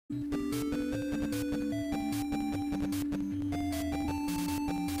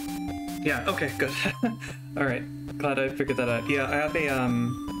Yeah, okay, good. Alright, glad I figured that out. Yeah, I have a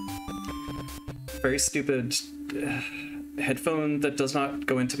very stupid headphone that does not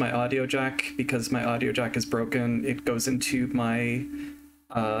go into my audio jack because my audio jack is broken. It goes into my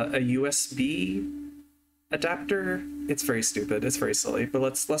a USB adapter. It's very stupid. It's very silly. But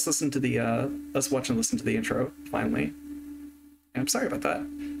let's listen to the let's watch and listen to the intro finally. I'm sorry about that.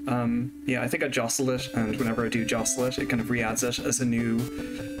 Yeah, I think I jostled it, and whenever I do jostle it, it kind of re-adds it as a new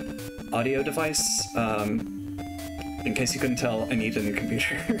audio device. In case you couldn't tell, I need a new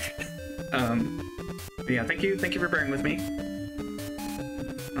computer. But yeah, thank you for bearing with me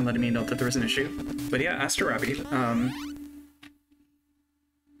and letting me know that there was an issue. But yeah, Astro Rabby.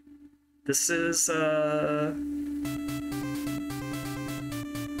 This is oh,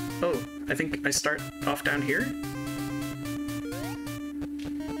 I think I start off down here.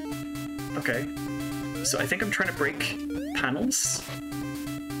 Okay, so I think I'm trying to break panels.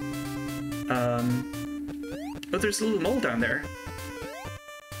 Oh, there's a little mole down there.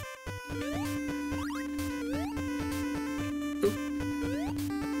 Ooh.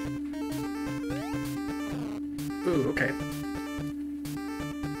 Ooh, okay.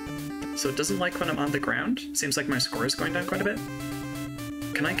 So it doesn't like when I'm on the ground. Seems like my score is going down quite a bit.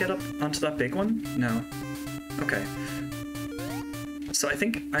 Can I get up onto that big one? No. Okay. So I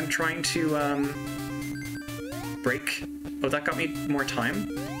think I'm trying to break... Oh, that got me more time?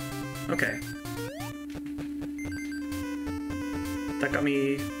 Okay. That got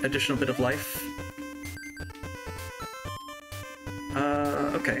me additional bit of life.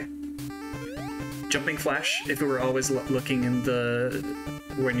 Okay. Jumping flash, if it were always looking in the...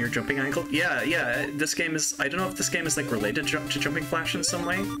 when you're jumping angle. Yeah, this game is... I don't know if this game is like related to jumping flash in some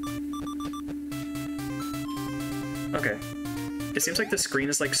way. Okay. It seems like the screen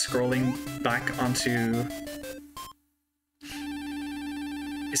is like scrolling back onto...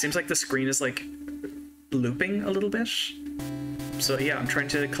 It seems like the screen is like looping a little bit. So yeah, I'm trying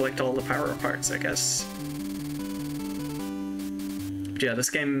to collect all the power parts, I guess. But yeah, this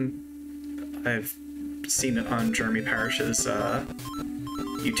game, I've seen it on Jeremy Parrish's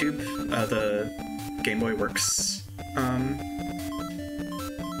YouTube, the Game Boy Works.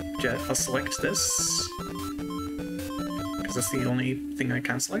 Yeah, I'll select this. Because that's the only thing I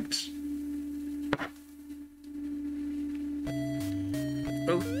can select.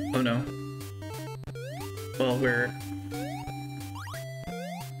 Oh no. Well, we're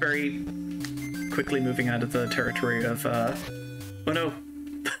very quickly moving out of the territory of, oh no.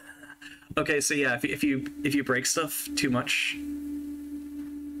 Okay, so yeah, if you break stuff too much,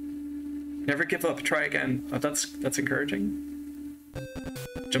 never give up, try again. Oh, that's encouraging.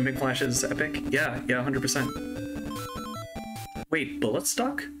 Jumping flash is epic. Yeah, 100%. Wait, bullet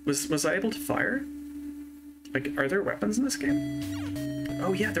stock? Was I able to fire? Like, are there weapons in this game?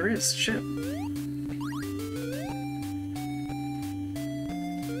 Oh yeah, there is. Shit.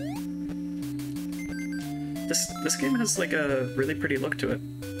 This game has like a really pretty look to it.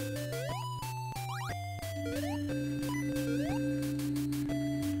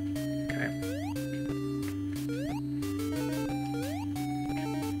 Okay.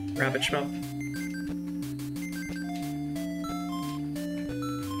 Rabbit shmup.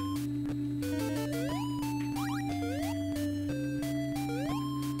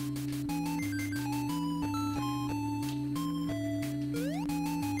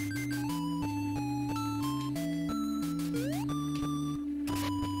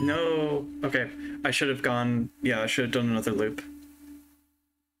 No. Okay. I should have gone... Yeah, I should have done another loop.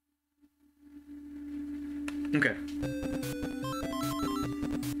 Okay.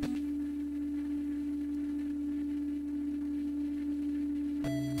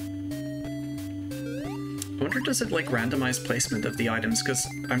 I wonder, does it like randomize placement of the items? Because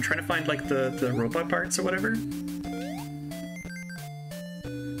I'm trying to find like the robot parts or whatever.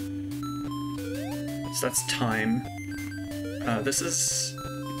 So that's time. This is...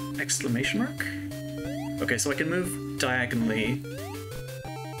 exclamation mark? Okay, so I can move diagonally.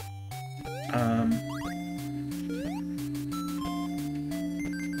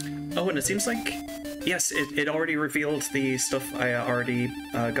 Oh, and it seems like... Yes, it already revealed the stuff I already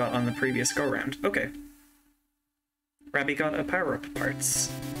got on the previous go-round. Okay. Rabby got a power-up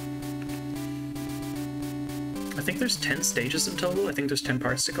parts. I think there's 10 stages in total. I think there's 10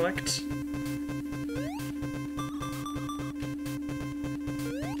 parts to collect.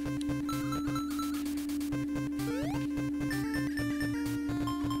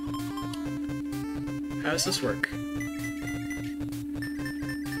 How does this work?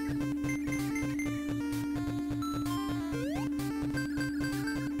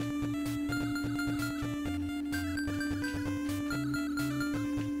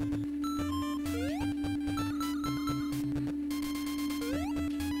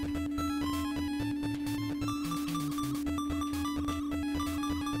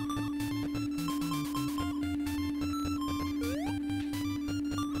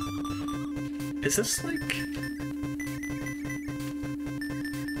 Is this like...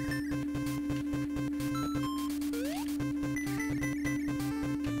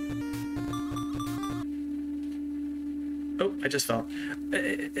 Oh, I just fell.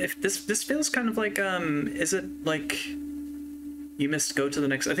 If this feels kind of like, is it like you missed go to the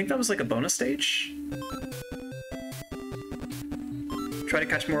next... I think that was like a bonus stage. Try to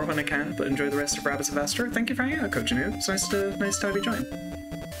catch more when I can, but enjoy the rest of Rabbits of Astro. Thank you for hanging out, Coach Anu. It's nice to have you join.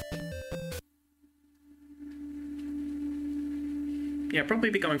 Yeah, probably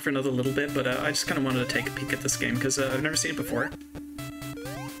be going for another little bit, but I just kind of wanted to take a peek at this game because I've never seen it before.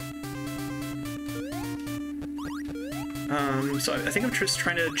 So I think I'm just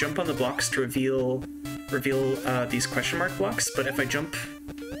trying to jump on the blocks to reveal these question mark blocks, but if I jump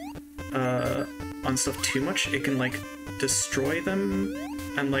on stuff too much, it can like destroy them,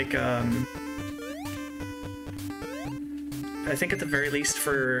 and like I think at the very least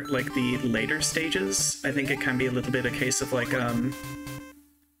for like the later stages, I think it can be a little bit a case of like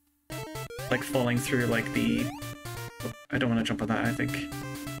falling through like the... Oh, I don't want to jump on that, I think.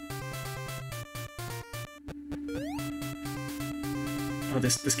 Oh,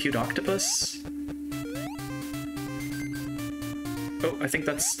 this cute octopus. Oh, I think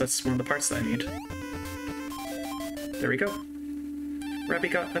that's one of the parts that I need. There we go. Rabby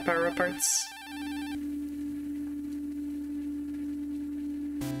got the power-up parts.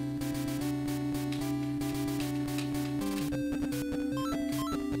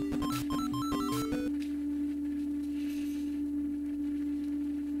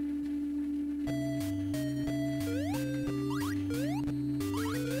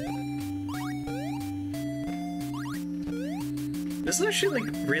 This is actually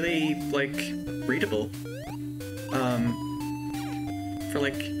like really like readable. For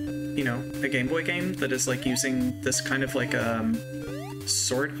like, you know, a Game Boy game that is like using this kind of like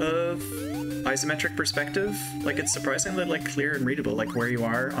sort of isometric perspective. Like it's surprisingly like clear and readable, like where you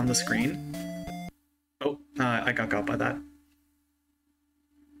are on the screen. Oh, I got by that.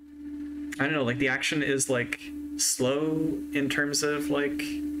 I don't know, like the action is like slow in terms of like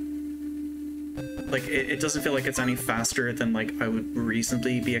it doesn't feel like it's any faster than like I would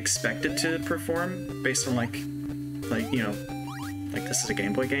reasonably be expected to perform based on like you know, like this is a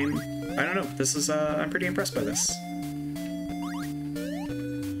Game Boy game. I don't know, this is I'm pretty impressed by this.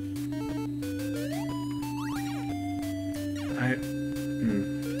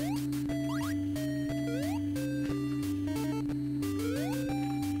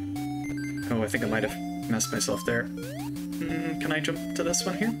 Oh, I think I might have messed myself there. Can I jump to this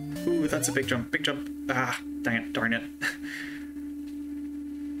one here? Ooh, that's a big jump, big jump. Ah, dang it, darn it.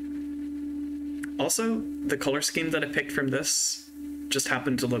 Also, the color scheme that I picked from this just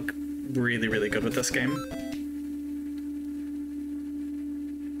happened to look really, really good with this game.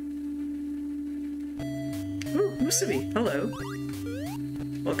 Ooh, Musubi, hello.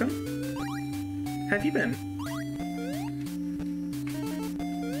 Welcome. How have you been?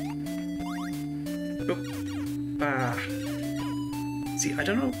 Oh. Ah. See, I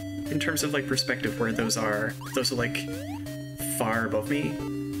don't know in terms of like perspective where those are. Those are like far above me.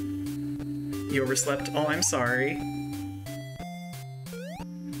 You overslept? Oh, I'm sorry.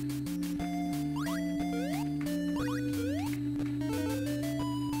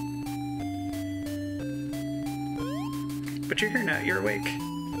 But you're here now, you're awake.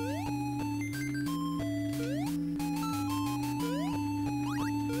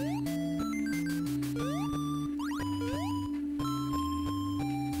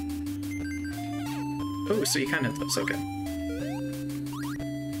 Oh, so you kind of those, okay.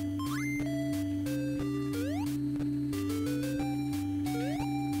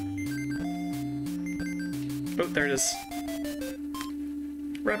 Oh, there it is.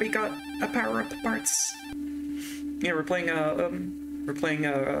 Rabby got a power-up parts. Yeah, we're playing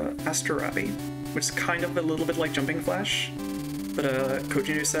Astro Rabby, which is kind of a little bit like Jumping Flash. But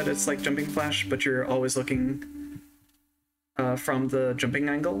Kojinu said it's like Jumping Flash, but you're always looking from the jumping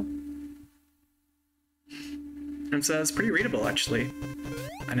angle. And so it's pretty readable actually.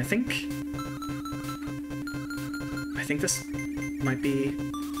 And I think this might be...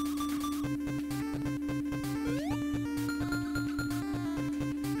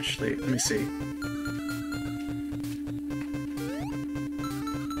 Actually, let me see.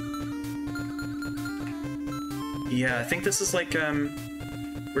 Yeah, I think this is like,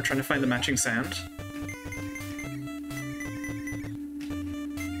 we're trying to find the matching sound.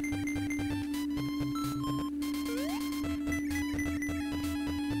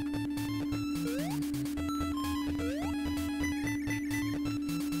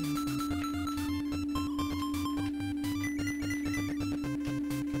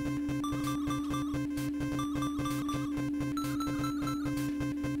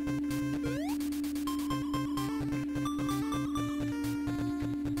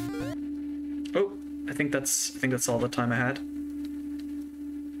 I think that's all the time I had.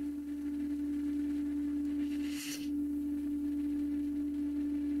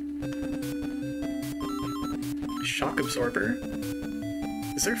 Shock absorber.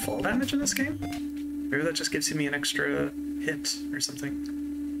 Is there fall damage in this game? Maybe that just gives me an extra hit or something.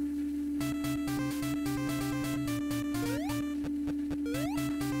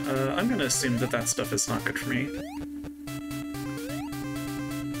 I'm gonna assume that that stuff is not good for me.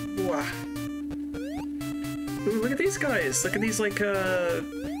 Wow. Ooh, look at these guys! Look at these, like,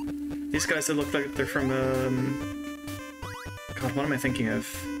 these guys that look like they're from, God, what am I thinking of?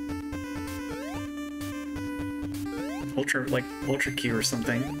 Ultra Q or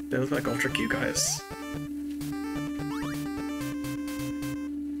something. They look like Ultra Q guys.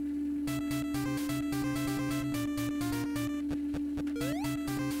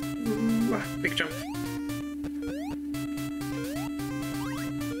 Ooh, big jump.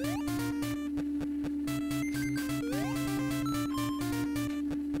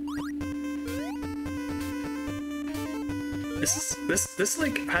 This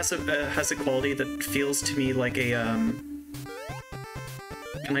like has a quality that feels to me like a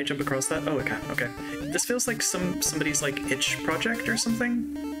Can I jump across that? Oh, it can. Okay. This feels like somebody's like itch project or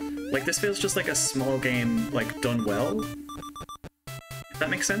something. Like this feels just like a small game like done well. If that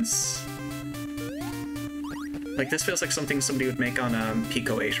makes sense. Like this feels like something somebody would make on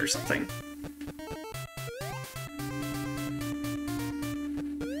Pico 8 or something.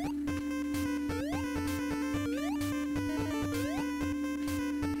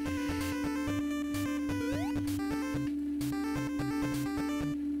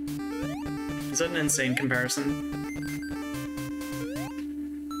 Is that an insane comparison?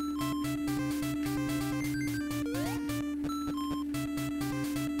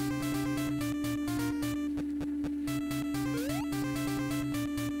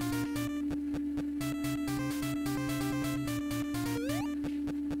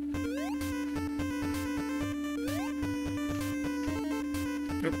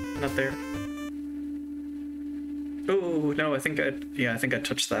 Nope, not there. Oh no, I think I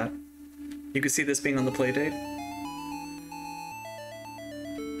touched that. You can see this being on the playdate.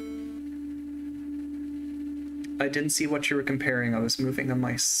 I didn't see what you were comparing. I was moving a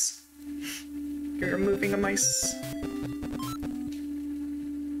mice. You're moving a mice.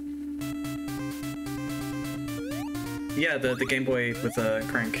 Yeah, the Game Boy with a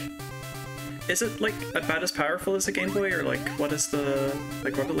crank. Is it like about as powerful as a Game Boy, or like what is the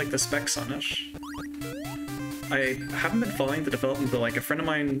what are like the specs on it? I haven't been following the development, but like a friend of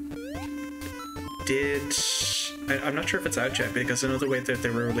mine I'm not sure if it's out yet, because I know the way that they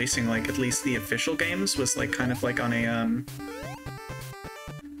were releasing like at least the official games was like kind of like on a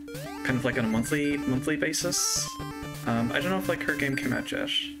monthly basis. I don't know if like her game came out yet.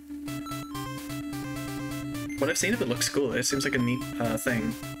 What I've seen of it looks cool. It seems like a neat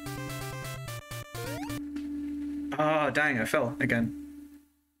thing. Ah, dang, I fell again.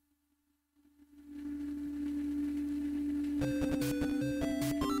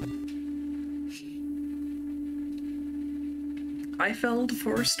 I fell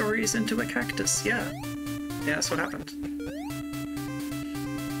 4 stories into a cactus, yeah. Yeah, that's what happened.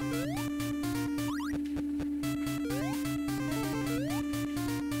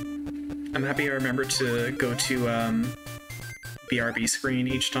 I'm happy I remember to go to BRB screen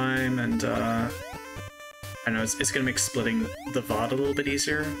each time, and I know it's gonna make splitting the VOD a little bit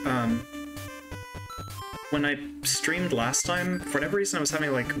easier. When I streamed last time, for whatever reason I was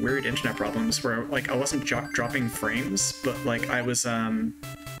having like weird internet problems where like I wasn't dropping frames, but like I was the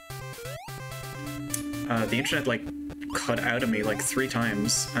internet like cut out of me like 3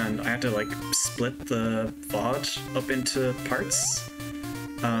 times, and I had to like split the VOD up into parts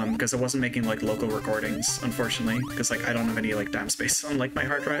because I wasn't making like local recordings, unfortunately, because like I don't have any like damn space on like my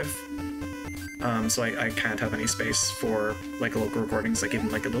hard drive. So I can't have any space for like local recordings, like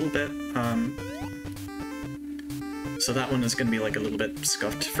even like a little bit. So that one is going to be like a little bit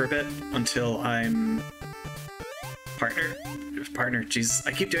scuffed for a bit until I'm partner, jeez,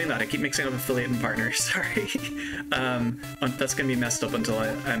 I keep doing that. I keep mixing up affiliate and partner, sorry. That's going to be messed up until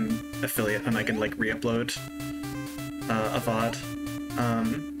I'm affiliate and I can like re-upload a VOD.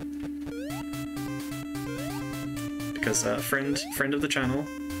 Because friend of the channel,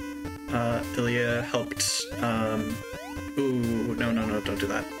 Ilya helped, ooh, no, don't do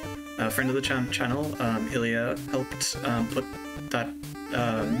that. Friend of the channel, Ilya helped put that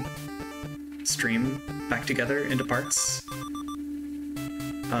stream back together into parts.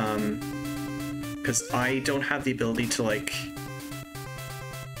 Because I don't have the ability to like,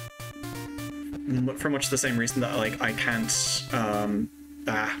 for much the same reason that like I can't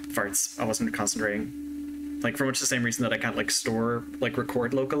farts. I wasn't concentrating. Like, for much the same reason that I can't, like,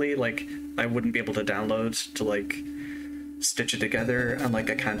 record locally, like, I wouldn't be able to download to, like, stitch it together, and, like,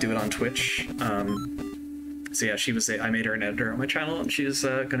 I can't do it on Twitch. So yeah, I made her an editor on my channel, and she's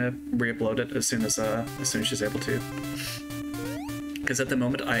gonna re-upload it as soon as she's able to. Because at the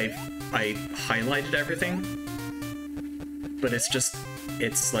moment, I highlighted everything, but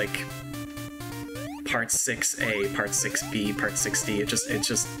it's like part 6A, part 6B, part 6D. It's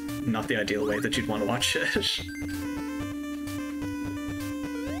just not the ideal way that you'd want to watch it.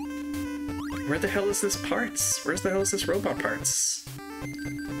 Where the hell is this parts? Where's the hell is this robot parts?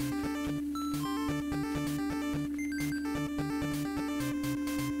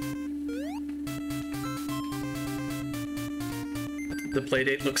 The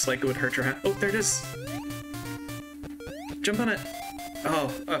playdate looks like it would hurt your hand. Oh, there it is! Jump on it! Oh,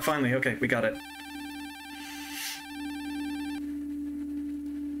 finally, okay, we got it.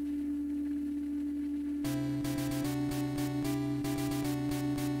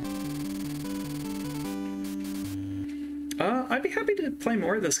 I'd be happy to play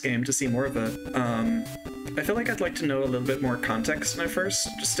more of this game to see more of it. I feel like I'd like to know a little bit more context when I first,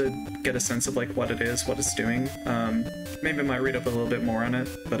 just to get a sense of like what it is, what it's doing. Maybe I might read up a little bit more on it,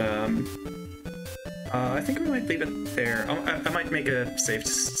 but I think we might leave it there. I might make a save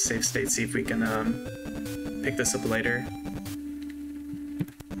state, see if we can pick this up later.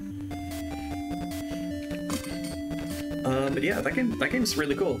 But yeah, that game's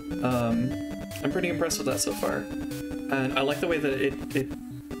really cool. I'm pretty impressed with that so far. And I like the way that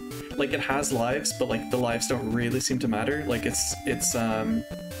it has lives, but like the lives don't really seem to matter. Like it's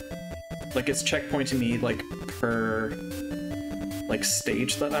checkpointing me like per like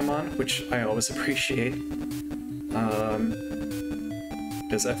stage that I'm on, which I always appreciate.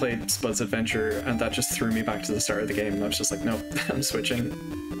 Because I played Spud's Adventure and that just threw me back to the start of the game, and I was just like, nope, I'm switching.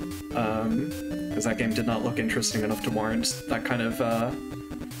 Because that game did not look interesting enough to warrant that kind of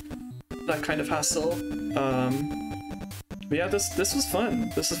hassle. But yeah, this was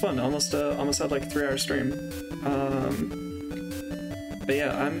fun. This was fun. Almost had like a 3-hour stream. But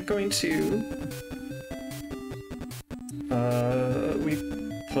yeah, I'm going to we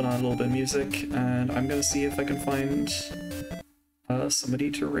put on a little bit of music, and I'm gonna see if I can find somebody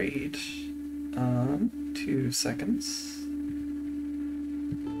to raid. 2 seconds.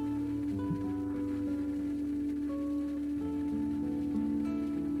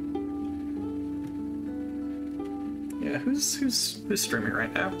 Yeah, who's streaming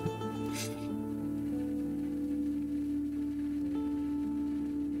right now?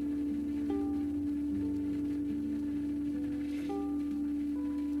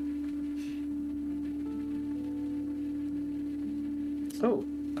 Oh,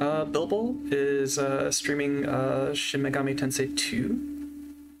 Bilbo is streaming Shin Megami Tensei 2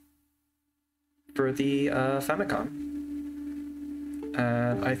 for the Famicom.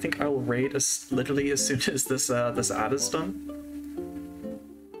 And I think I will raid literally as soon as this ad is done.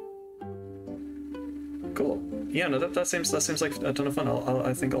 Cool. Yeah, no, that seems like a ton of fun.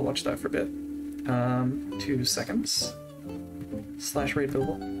 I think I'll watch that for a bit. 2 seconds. / raid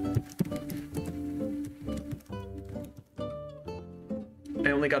Bilbo.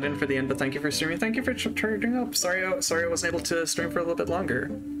 I only got in for the end, but thank you for streaming. Thank you for turning up. Sorry I wasn't able to stream for a little bit longer.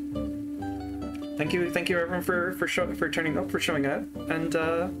 Thank you everyone for turning up, for showing up, and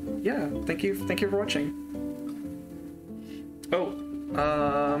yeah, thank you for watching. Oh,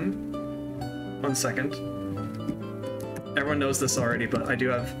 1 second. Everyone knows this already, but I do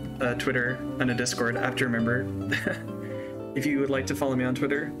have a Twitter and a Discord. I have to remember. If you would like to follow me on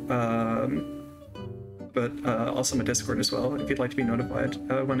Twitter, but also my Discord as well, if you'd like to be notified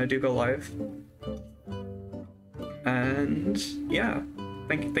when I do go live. And yeah,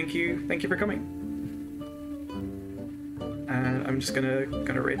 thank you for coming. And I'm just gonna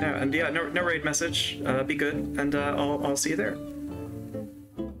raid now. And yeah, no raid message. Be good, and I'll see you there.